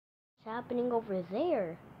happening over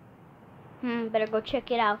there? Better go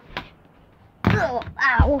check it out. Oh,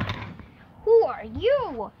 ow! Who are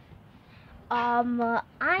you? I'm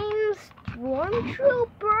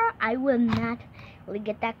Stormtrooper. I will not really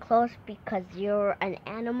get that close because you're an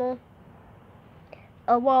animal.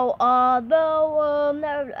 I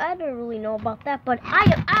don't really know about that, but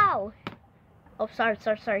ow! Oh, sorry,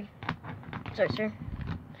 sir.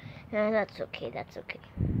 That's okay.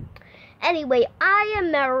 Anyway, I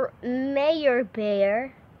am Mayor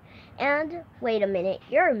Bear. And wait a minute,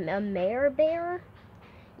 you're a Mayor Bear?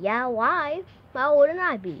 Yeah, why? Why wouldn't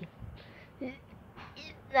I be?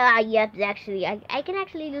 Yes, actually, I can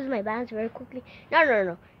actually lose my balance very quickly.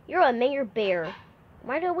 No. You're a Mayor Bear.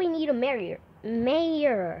 Why do we need a mayor?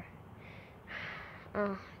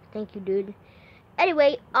 Thank you, dude.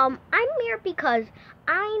 Anyway, I'm here because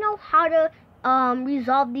I know how to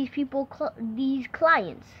resolve these these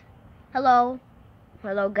clients. Hello,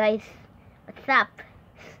 guys. What's up?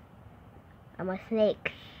 I'm a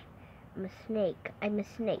snake.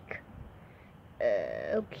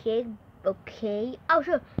 Okay. Oh,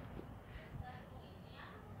 sure.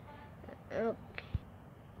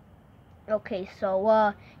 Okay,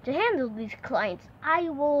 so, to handle these clients, I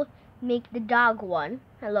will make the dog one.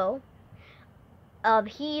 Hello.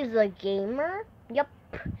 He's a gamer. Yep.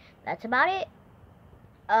 That's about it.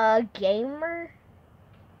 Gamer.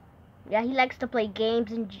 Yeah, he likes to play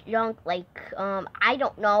games and junk. Like, I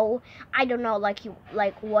don't know,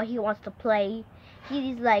 like what he wants to play.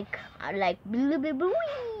 He's like,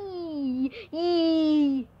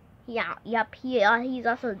 yeah, yep. He's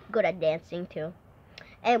also good at dancing too.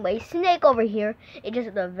 Anyway, Snake over here is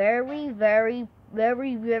just a very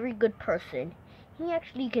good person. He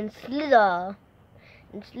actually can slither.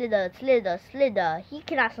 And slither. He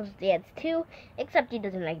can also dance too, except he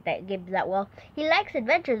doesn't like that games that well. He likes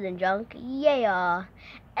adventures and junk, yeah.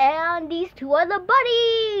 And these two are the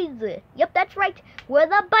buddies. Yep, that's right. We're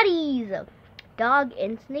the buddies. Dog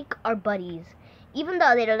and Snake are buddies. Even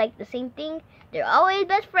though they don't like the same thing, they're always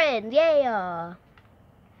best friends, yeah.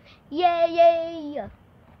 Yay.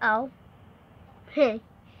 Oh. Hey.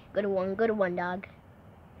 Good one, dog.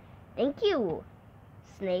 Thank you,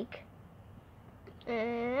 Snake.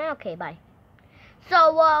 Okay, bye.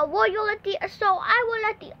 So, I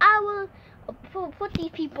will put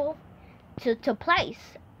these people to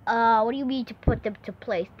place. What do you mean to put them to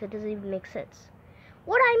place? That doesn't even make sense.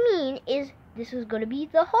 What I mean is, this is gonna be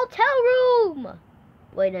the hotel room.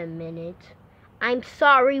 Wait a minute. I'm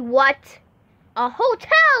sorry, what? A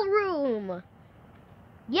hotel room.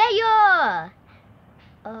 Yeah.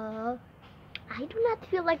 I do not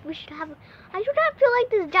feel like we should have. I do not feel like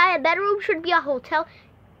this giant bedroom should be a hotel.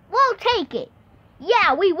 We'll take it.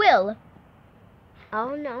 Yeah, we will.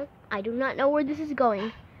 Oh no, I do not know where this is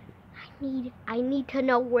going. I need to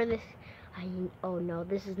know where this. Oh no,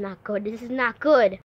 this is not good.